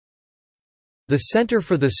The Center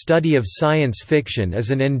for the Study of Science Fiction is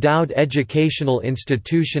an endowed educational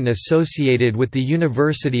institution associated with the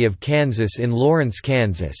University of Kansas in Lawrence,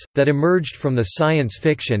 Kansas, that emerged from the science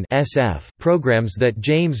fiction (SF) programs that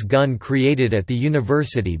James Gunn created at the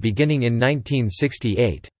university beginning in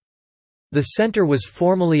 1968. The center was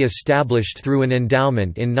formally established through an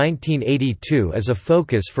endowment in 1982 as a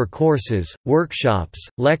focus for courses, workshops,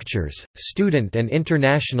 lectures, student and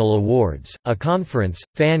international awards, a conference,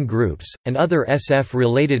 fan groups, and other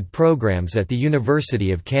SF-related programs at the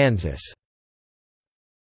University of Kansas.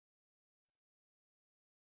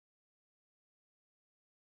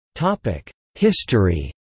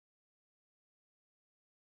 History.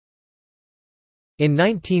 In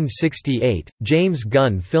 1968, James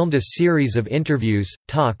Gunn filmed a series of interviews,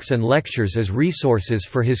 talks and lectures as resources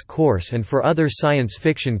for his course and for other science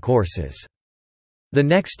fiction courses. The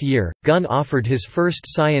next year, Gunn offered his first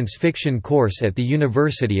science fiction course at the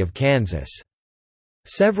University of Kansas.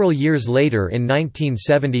 Several years later in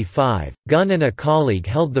 1975, Gunn and a colleague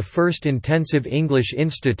held the first intensive English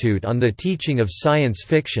Institute on the Teaching of Science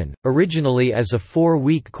Fiction, originally as a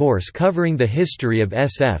 4-week course covering the history of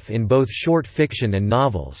SF in both short fiction and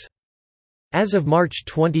novels. As of March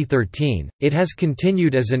 2013, it has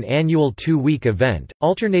continued as an annual 2-week event,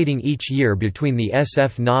 alternating each year between the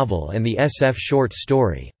SF novel and the SF short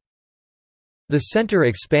story. The center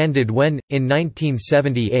expanded when, in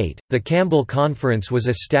 1978, the Campbell Conference was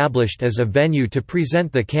established as a venue to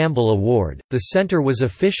present the Campbell Award. The center was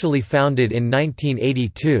officially founded in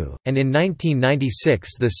 1982, and in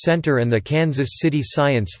 1996 the center and the Kansas City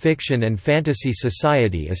Science Fiction and Fantasy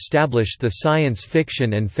Society established the Science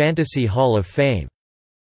Fiction and Fantasy Hall of Fame.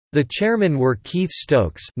 The chairmen were Keith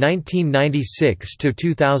Stokes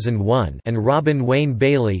 (1996–2001) and Robin Wayne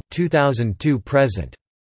Bailey (2002–present).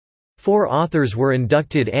 4 authors were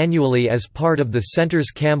inducted annually as part of the center's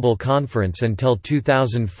Campbell Conference until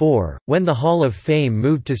 2004, when the Hall of Fame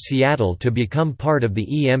moved to Seattle to become part of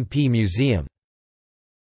the EMP Museum.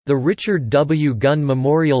 The Richard W. Gunn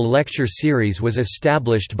Memorial Lecture Series was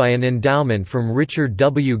established by an endowment from Richard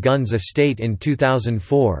W. Gunn's estate in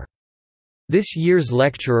 2004. This year's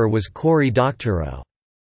lecturer was Cory Doctorow.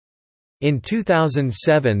 In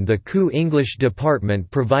 2007 the KU English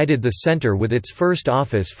department provided the center with its first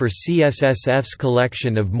office for CSSF's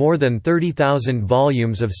collection of more than 30,000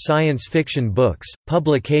 volumes of science fiction books,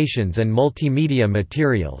 publications and multimedia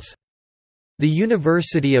materials. The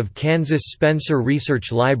University of Kansas Spencer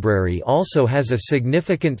Research Library also has a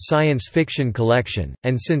significant science fiction collection,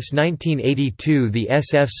 and since 1982 the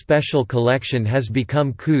SF Special Collection has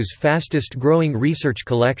become KU's fastest-growing research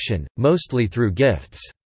collection, mostly through gifts.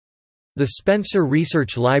 The Spencer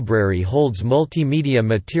Research Library holds multimedia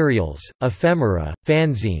materials, ephemera,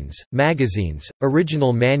 fanzines, magazines,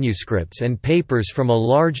 original manuscripts and papers from a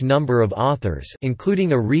large number of authors,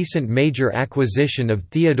 including a recent major acquisition of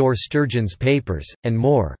Theodore Sturgeon's papers, and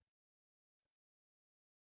more.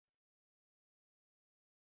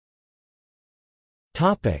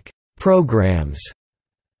 Programs.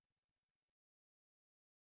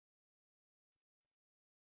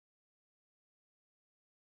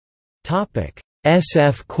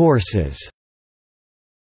 SF courses.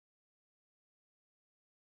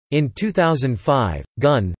 In 2005,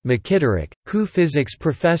 Gunn, McKitterick, KU Physics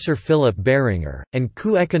Professor Philip Beringer, and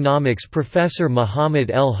KU Economics Professor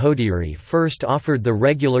Muhammad El Hodiri first offered the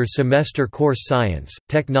regular semester course Science,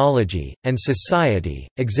 Technology, and Society,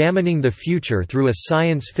 examining the future through a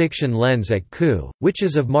science fiction lens at KU, which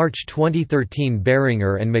as of March 2013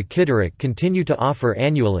 Beringer and McKitterick continue to offer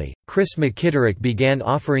annually. Chris McKitterick began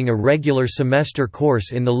offering a regular semester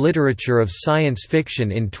course in the literature of science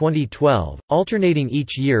fiction in 2012, alternating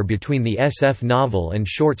each year between the SF novel and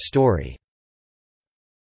short story.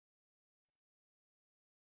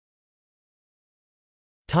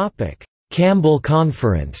 Campbell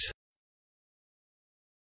Conference.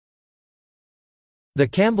 The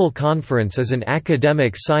Campbell Conference is an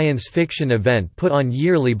academic science fiction event put on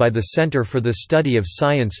yearly by the Center for the Study of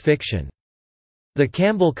Science Fiction. The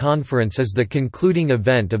Campbell Conference is the concluding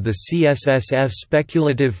event of the CSSF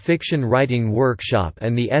Speculative Fiction Writing Workshop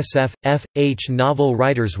and the SF.F.H. Novel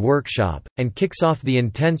Writers Workshop, and kicks off the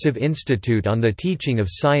Intensive Institute on the Teaching of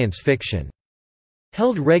Science Fiction.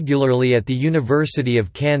 Held regularly at the University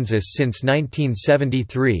of Kansas since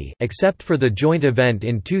 1973, except for the joint event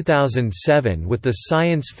in 2007 with the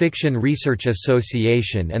Science Fiction Research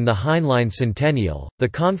Association and the Heinlein Centennial, the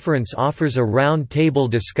conference offers a round-table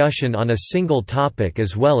discussion on a single topic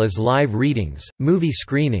as well as live readings, movie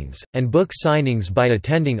screenings, and book signings by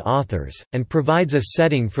attending authors, and provides a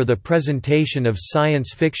setting for the presentation of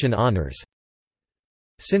science fiction honors.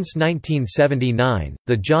 Since 1979,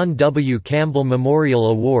 the John W. Campbell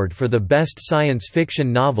Memorial Award for the Best Science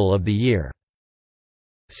Fiction Novel of the Year.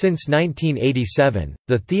 Since 1987,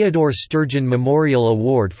 the Theodore Sturgeon Memorial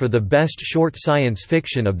Award for the Best Short Science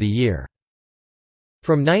Fiction of the Year.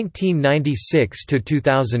 From 1996 to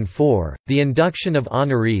 2004, the induction of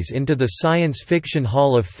honorees into the Science Fiction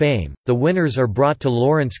Hall of Fame, the winners are brought to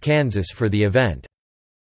Lawrence, Kansas for the event.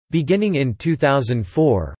 Beginning in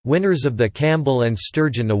 2004, winners of the Campbell and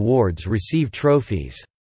Sturgeon Awards receive trophies.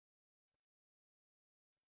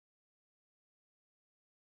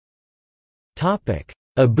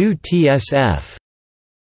 AboutSF.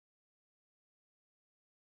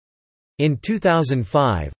 In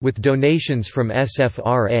 2005, with donations from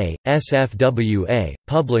SFRA, SFWA,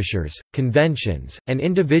 publishers, conventions, and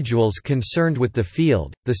individuals concerned with the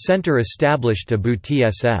field, the center established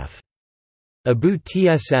AboutSF.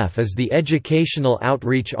 AboutSF is the educational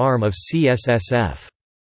outreach arm of CSSF.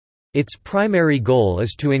 Its primary goal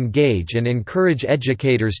is to engage and encourage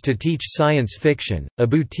educators to teach science fiction.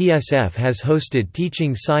 AboutSF has hosted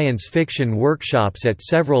teaching science fiction workshops at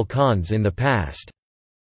several cons in the past.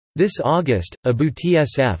 This August,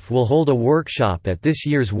 AboutSF will hold a workshop at this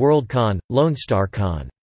year's WorldCon, LoneStarCon.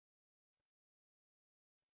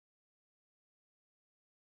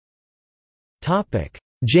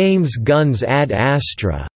 James Gunn's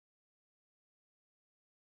Astra.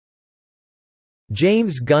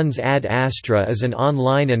 James Gunn's Astra is an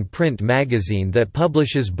online and print magazine that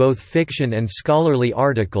publishes both fiction and scholarly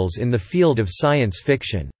articles in the field of science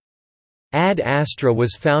fiction. Astra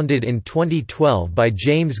was founded in 2012 by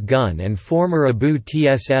James Gunn and former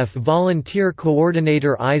AboutSF volunteer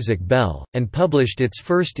coordinator Isaac Bell, and published its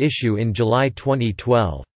first issue in July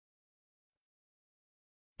 2012.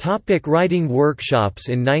 Writing workshops.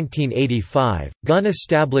 In 1985, Gunn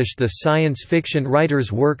established the Science Fiction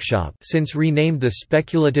Writers Workshop, since renamed the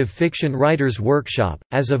Speculative Fiction Writers Workshop,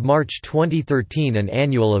 as of March 2013, an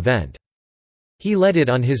annual event. He led it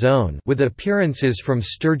on his own, with appearances from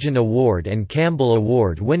Sturgeon Award and Campbell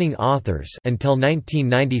Award-winning authors until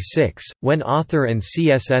 1996, when author and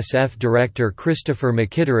CSSF director Christopher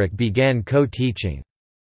McKitterick began co-teaching.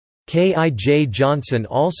 K.I.J. Johnson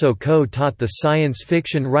also co-taught the Science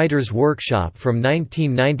Fiction Writers Workshop from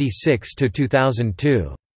 1996 to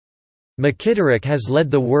 2002. McKitterick has led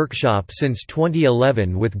the workshop since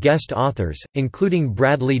 2011 with guest authors, including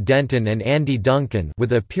Bradley Denton and Andy Duncan,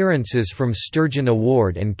 with appearances from Sturgeon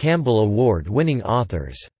Award and Campbell Award-winning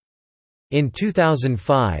authors. In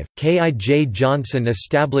 2005, K.I.J. Johnson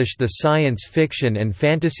established the Science Fiction and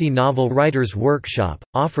Fantasy Novel Writers Workshop,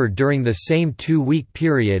 offered during the same 2-week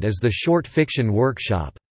period as the Short Fiction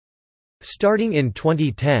Workshop. Starting in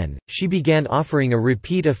 2010, she began offering a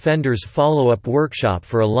repeat offenders follow-up workshop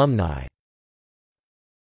for alumni.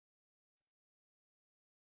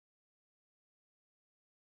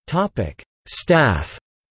 Staff.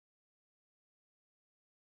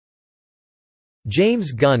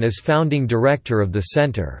 James Gunn is founding director of the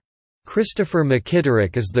center. Christopher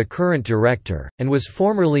McKitterick is the current director, and was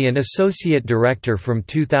formerly an associate director from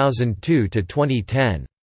 2002 to 2010.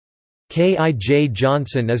 K.I.J.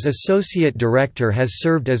 Johnson as associate director has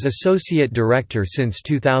served as associate director since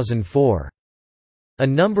 2004. A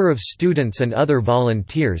number of students and other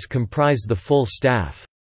volunteers comprise the full staff.